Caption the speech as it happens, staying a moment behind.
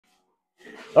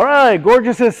All right,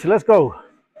 gorgeouses, let's go.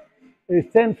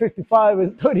 It's 10:55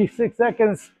 and 36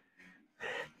 seconds.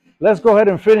 Let's go ahead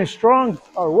and finish strong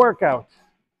our workout.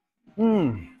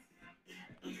 Very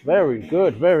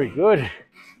good, very good.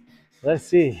 Let's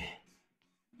see.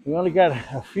 We only got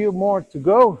a few more to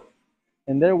go,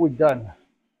 and then we're done.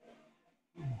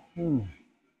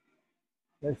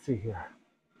 Let's see here.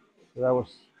 So that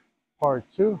was part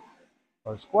 2,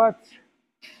 our squats.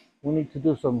 We need to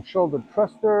do some shoulder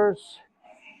thrusters,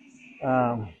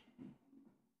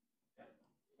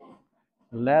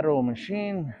 lateral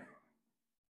machine,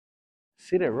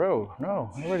 seated row.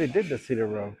 No, I already did the seated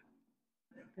row.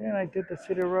 And I did the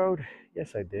seated row.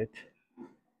 Yes, I did.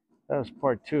 That was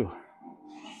part 2.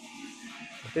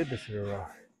 I did the seated row.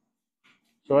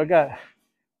 So I got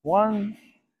 1,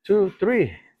 2,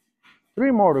 3.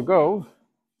 3 more to go.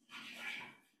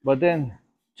 But then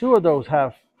 2 of those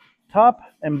have top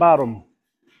and bottom.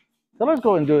 So let's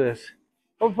go and do this.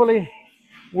 Hopefully,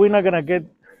 we're not gonna get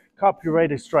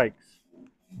copyrighted strikes.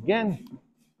 Again,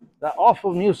 that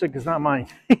awful music is not mine.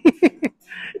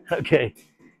 Okay,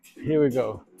 here we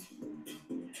go.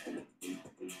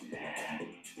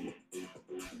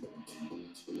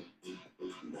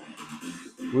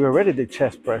 We already did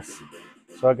chest press.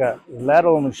 So I got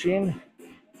lateral machine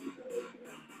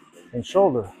and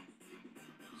shoulder.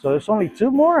 So there's only 2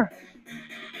 more?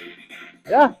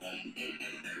 Yeah?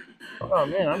 Oh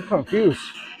man, I'm confused.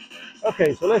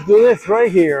 Okay, so let's do this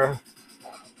right here.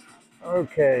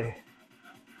 Okay.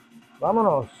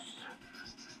 Vámonos.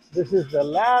 This is the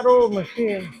lateral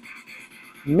machine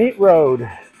meat road.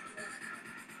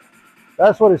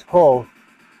 That's what it's called.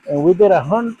 And we did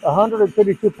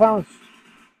 132 pounds.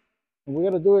 And we're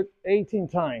gonna do it 18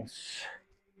 times.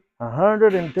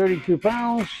 132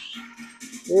 pounds.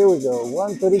 Here we go.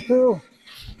 132.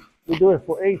 We do it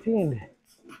for 18.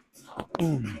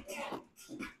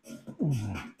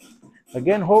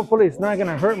 Again, hopefully it's not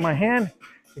gonna hurt my hand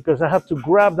because I have to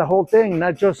grab the whole thing,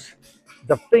 not just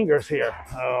the fingers here.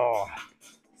 Oh,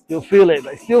 still feel it.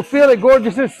 I still feel it,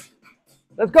 gorgeouses.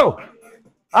 Let's go.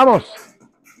 Vamos.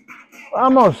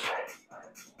 Vamos.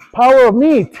 Power of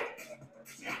meat.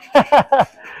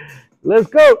 Let's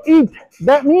go. Eat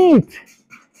that meat.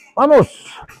 Vamos.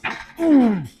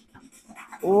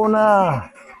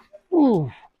 Una.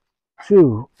 2.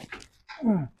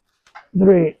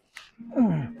 3.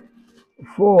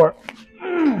 4.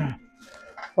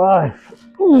 5.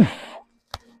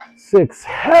 6.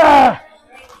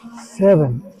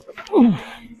 7.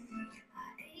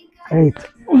 8.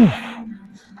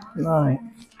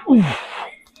 9.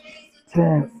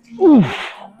 10.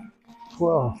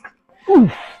 12.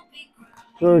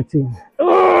 13.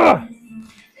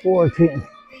 14.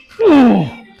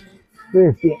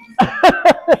 15.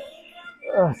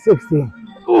 16.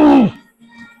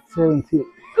 17.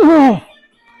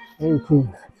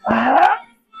 18.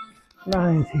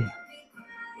 19.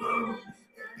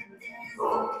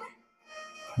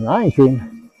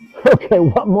 19. Okay,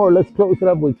 one more. Let's close it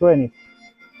up with 20.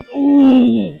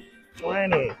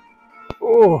 20.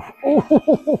 Oh,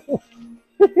 oh,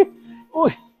 oh,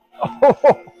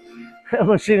 that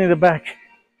machine in the back.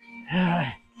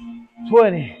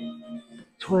 20.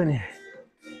 20.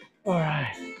 All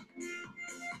right.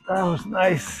 That was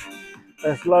nice.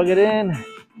 Let's log it in.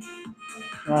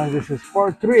 This is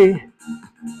part 3.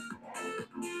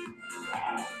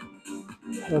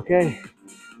 Okay.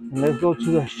 And let's go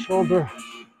to the shoulder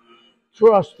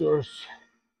thrusters.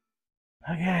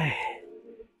 Okay.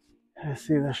 Let's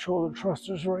see the shoulder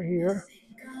thrusters right here.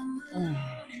 I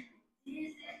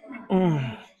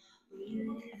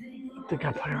think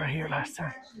I put it right here last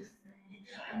time.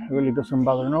 It really doesn't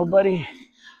bother nobody.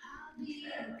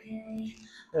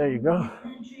 There you go.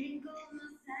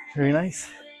 Very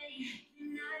nice.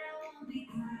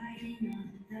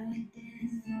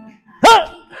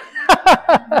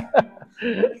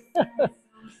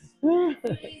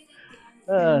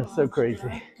 So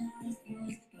crazy.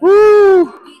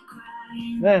 Woo!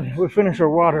 Man, we finished our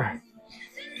water.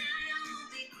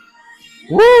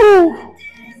 Woo! All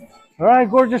right,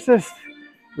 gorgeouses.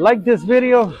 Like this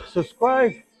video,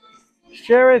 subscribe,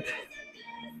 share it.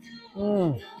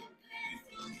 We're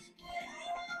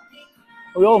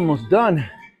almost done.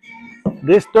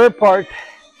 This third part,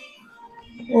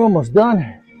 we're almost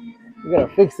done. We gotta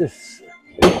fix this.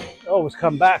 Always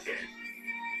come back.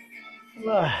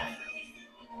 I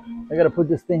gotta put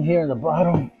this thing here in the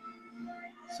bottom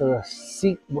so the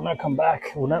seat will not come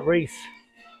back, will not race.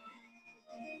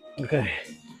 Okay,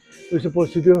 we're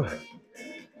supposed to do,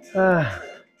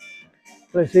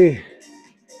 let's see,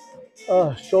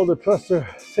 shoulder thruster,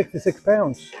 66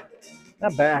 pounds.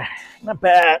 Not bad, not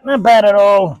bad, not bad at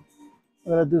all.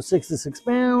 I'm gonna do 66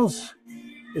 pounds.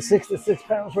 It's 66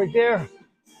 pounds right there.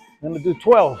 I'm gonna do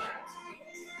 12.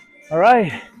 All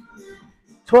right,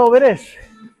 12 it is.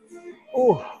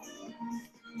 Ooh,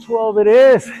 12 it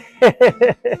is.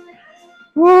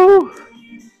 Woo!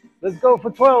 Let's go for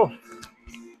 12.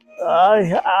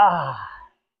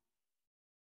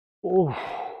 Ooh,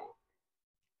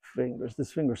 fingers.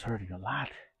 This finger's hurting a lot.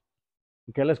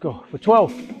 Okay, let's go for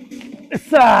 12.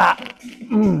 Esa.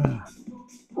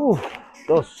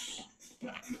 Dos,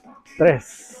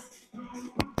 tres,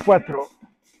 cuatro,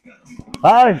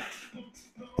 5,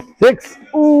 6,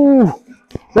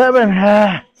 7,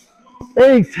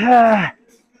 8,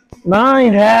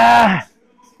 9,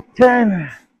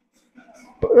 10,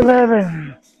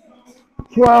 11,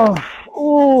 12,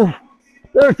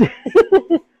 13,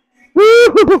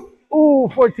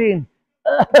 14.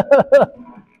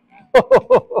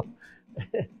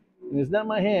 It's not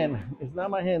my hand. It's not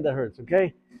my hand that hurts,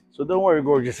 okay? So don't worry,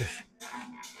 gorgeouses.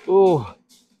 Ooh.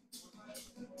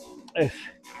 It's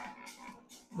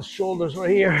the shoulders right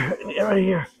here, right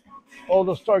here. All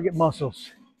those target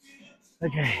muscles.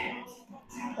 Okay.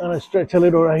 I'm gonna stretch a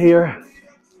little right here.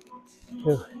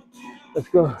 So let's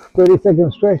go.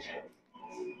 30-second stretch.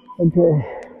 Okay.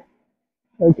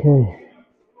 Okay.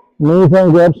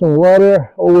 Meantime, grab some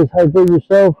water. Always hydrate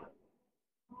yourself.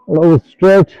 Always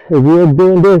stretch if you're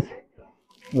doing this.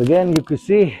 Again, you can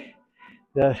see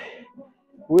that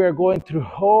we are going through a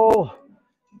whole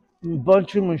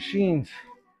bunch of machines.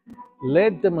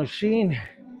 Let the machine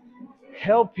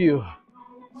help you.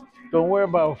 Don't worry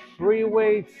about free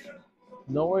weights.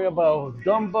 Don't worry about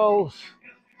dumbbells.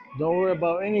 Don't worry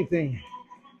about anything.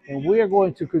 And we are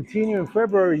going to continue in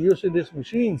February using these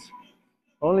machines.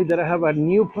 Only that I have a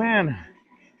new plan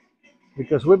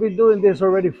because we've been doing this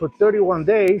already for 31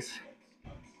 days.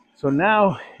 So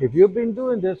now, if you've been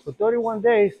doing this for 31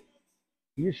 days,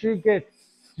 you should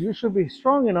be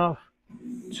strong enough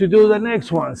to do the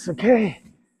next ones, okay?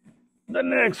 The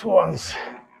next ones.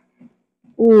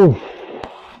 Ooh.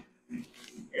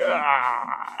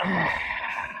 Yeah.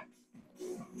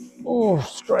 Ooh,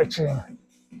 stretching.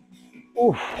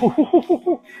 Ooh.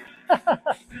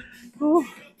 Ooh.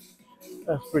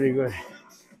 That's pretty good.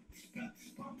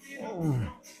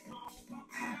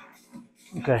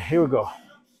 Okay, here we go.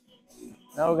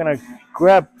 Now we're gonna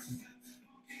grab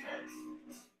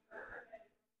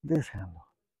this handle.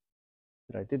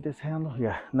 Did I did this handle?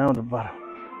 Yeah, now the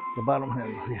bottom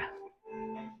handle, yeah.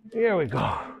 Here we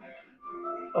go.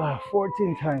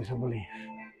 14 times, I believe.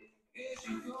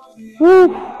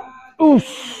 Woo!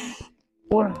 Oosh!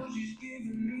 1,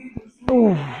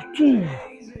 2,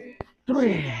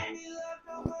 3,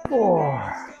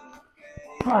 4,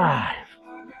 5,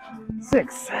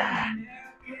 6,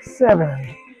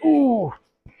 7,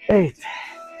 8,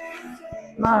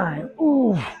 9,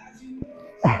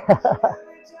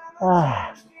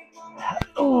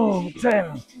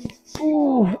 10,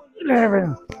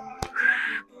 11,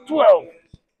 12,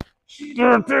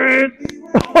 13,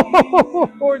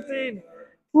 14.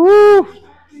 Woo!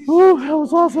 Woo! That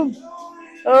was awesome.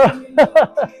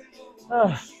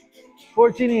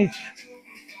 14 each.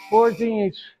 14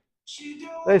 each.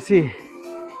 Let's see.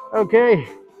 Okay.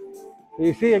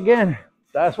 You see again,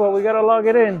 that's why we gotta log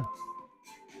it in.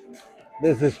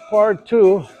 This is part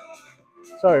 2.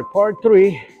 Sorry, part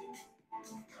 3.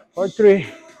 Part 3.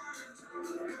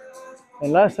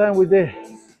 And last time we did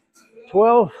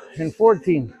 12 and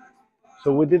 14.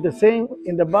 So we did the same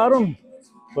in the bottom,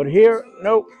 but here,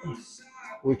 nope.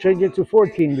 We changed it to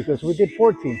 14 because we did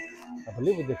 14. I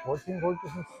believe we did 14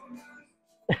 gorgeousness.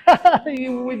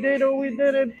 We did or we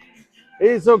didn't.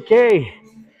 It's okay.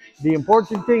 The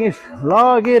important thing is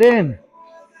log it in.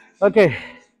 Okay.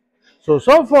 So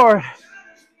far,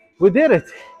 we did it.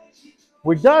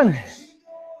 We're done.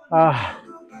 I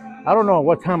don't know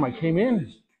what time I came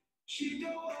in.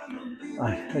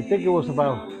 I think it was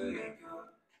about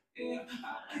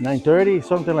 9:30,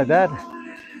 something like that.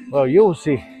 Well, you'll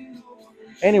see.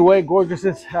 Anyway,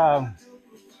 gorgeouses.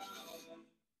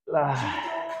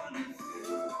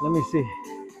 Let me see.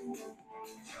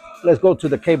 Let's go to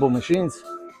the cable machines.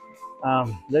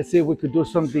 Let's see if we could do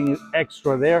something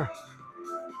extra there.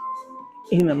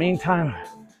 In the meantime,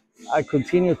 I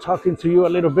continue talking to you a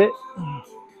little bit.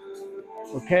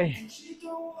 Okay.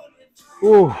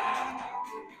 Ooh.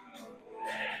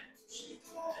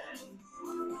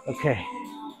 Okay.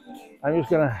 I'm just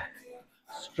gonna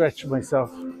stretch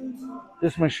myself.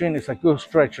 This machine is a good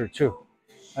stretcher too.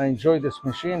 I enjoy this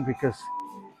machine because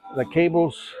the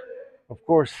cables, of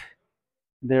course,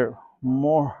 they're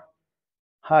more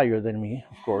higher than me,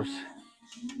 of course.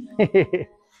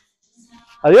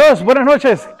 Adiós, buenas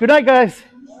noches. Good night, guys.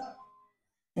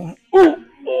 Ooh, ooh.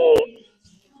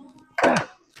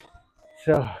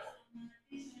 So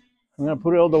I'm gonna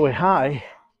put it all the way high.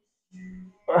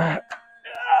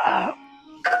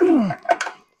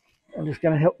 And it's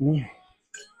gonna help me.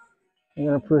 I'm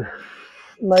gonna put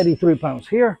 93 pounds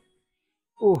here.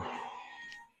 Ooh,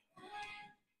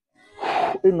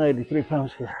 93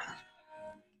 pounds here.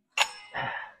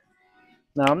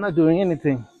 Now I'm not doing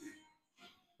anything.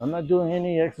 I'm not doing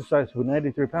any exercise with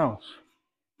 93 pounds.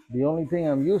 The only thing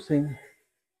I'm using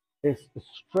is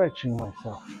stretching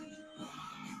myself.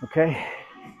 Okay?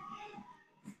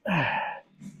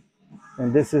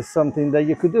 And this is something that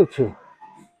you could do too.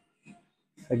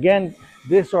 Again,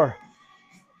 these are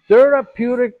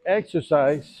therapeutic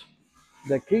exercise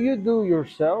that can you do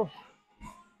yourself.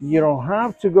 You don't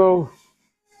have to go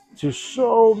to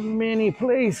so many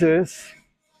places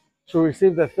to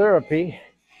receive the therapy,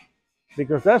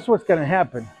 because that's what's going to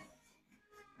happen.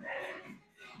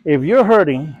 If you're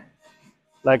hurting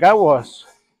like I was,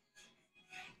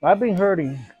 I've been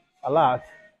hurting a lot.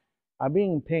 I've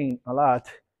been in pain a lot.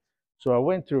 So I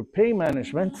went through pain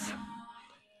management.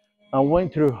 I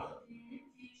went through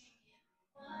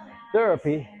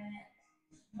therapy.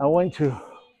 I went to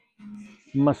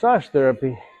massage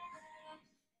therapy.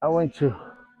 I went to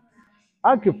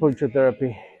acupuncture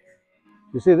therapy.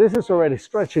 You see, this is already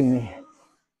stretching me.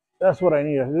 That's what I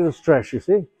need, a little stretch, you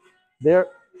see? There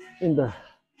in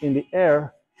the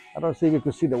air. I don't see if you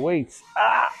can see the weights.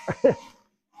 Ah!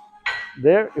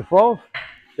 There you fall.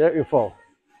 There you fall.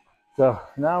 So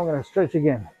now I'm gonna stretch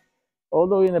again. All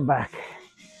the way in the back.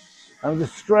 I'm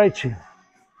just stretching.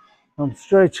 I'm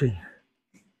stretching.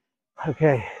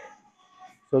 Okay.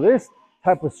 So this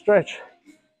type of stretch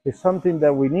is something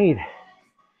that we need.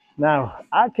 Now,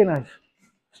 I cannot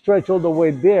stretch all the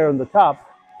way there on the top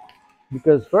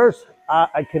because first,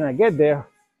 I cannot get there,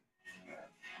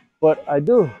 but I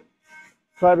do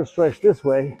try to stretch this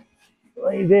way.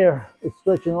 Right there, it's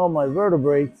stretching all my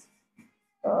vertebrae,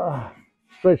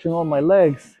 stretching all my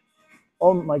legs,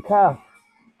 all my calf,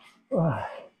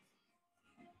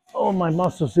 all my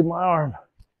muscles in my arm.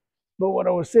 But what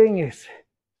I was saying is,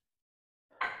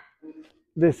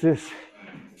 this is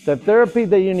the therapy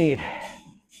that you need.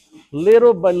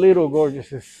 Little by little,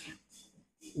 gorgeouses.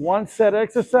 One set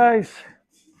exercise,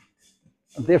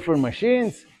 different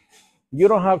machines. You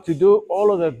don't have to do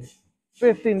all of the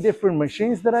 15 different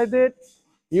machines that I did.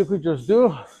 You could just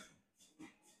do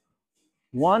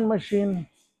one machine,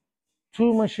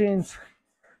 two machines,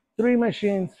 three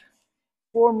machines,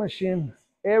 four machines.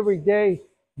 Every day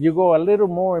you go a little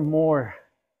more and more.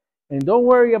 And don't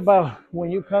worry about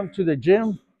when you come to the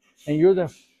gym and you're the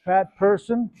fat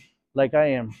person like I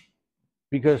am,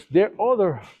 because there are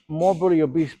other morbidly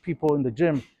obese people in the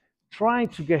gym trying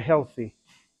to get healthy,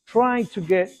 trying to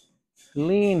get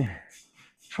lean,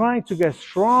 trying to get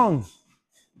strong.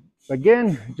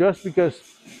 Again, just because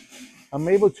I'm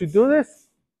able to do this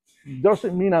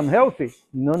doesn't mean I'm healthy.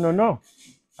 No, no, no.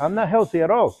 I'm not healthy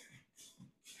at all.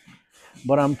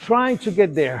 But I'm trying to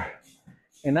get there.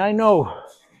 And I know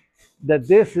that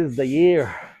this is the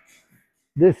year.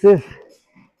 This is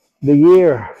the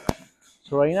year.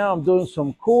 So right now I'm doing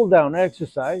some cool down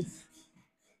exercise.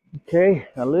 Okay,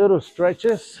 a little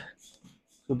stretches.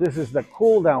 So this is the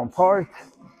cool down part.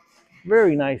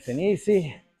 Very nice and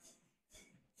easy.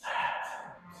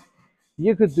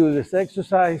 You could do this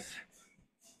exercise,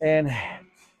 and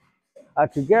I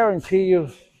can guarantee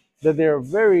you that there are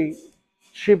very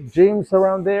cheap gyms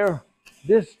around there.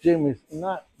 This gym is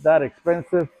not that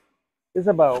expensive. It's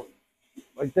about,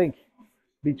 I think,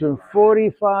 between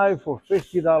 $45 or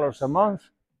 $50 a month,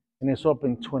 and it's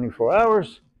open 24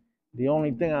 hours. The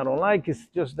only thing I don't like is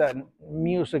just that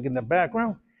music in the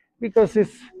background because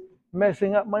it's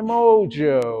messing up my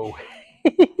mojo.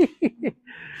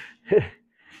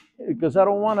 Because I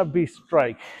don't want to be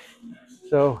strike.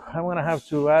 So I'm gonna have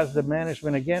to ask the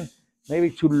management again,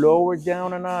 maybe to lower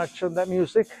down a notch on that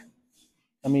music.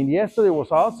 I mean, yesterday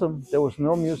was awesome. There was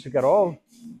no music at all.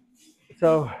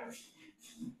 So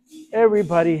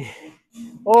everybody,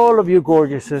 all of you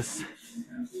gorgeouses,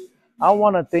 I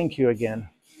want to thank you again.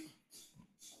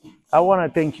 I want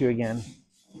to thank you again.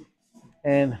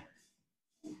 And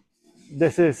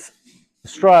this is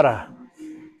Estrada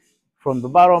from the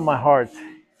bottom of my heart.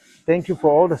 Thank you for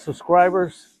all the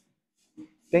subscribers.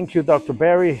 Thank you, Dr.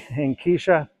 Barry and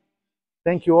Keisha.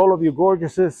 Thank you, all of you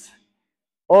gorgeouses,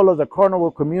 all of the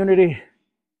Carnivore community.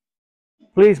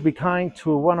 Please be kind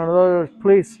to one another.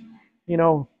 Please,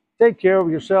 take care of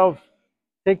yourself.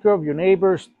 Take care of your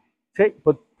neighbors.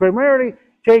 But primarily,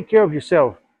 take care of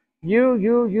yourself. You,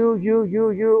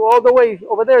 all the way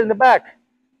over there in the back.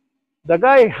 The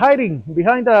guy hiding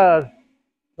behind the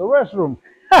restroom.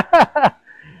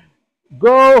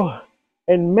 Go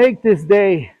and make this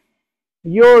day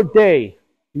your day.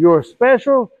 You're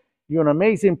special. You're an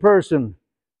amazing person.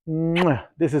 Mwah.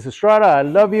 This is Estrada. I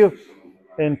love you.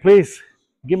 And please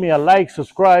give me a like,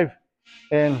 subscribe,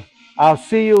 and I'll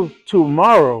see you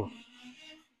tomorrow.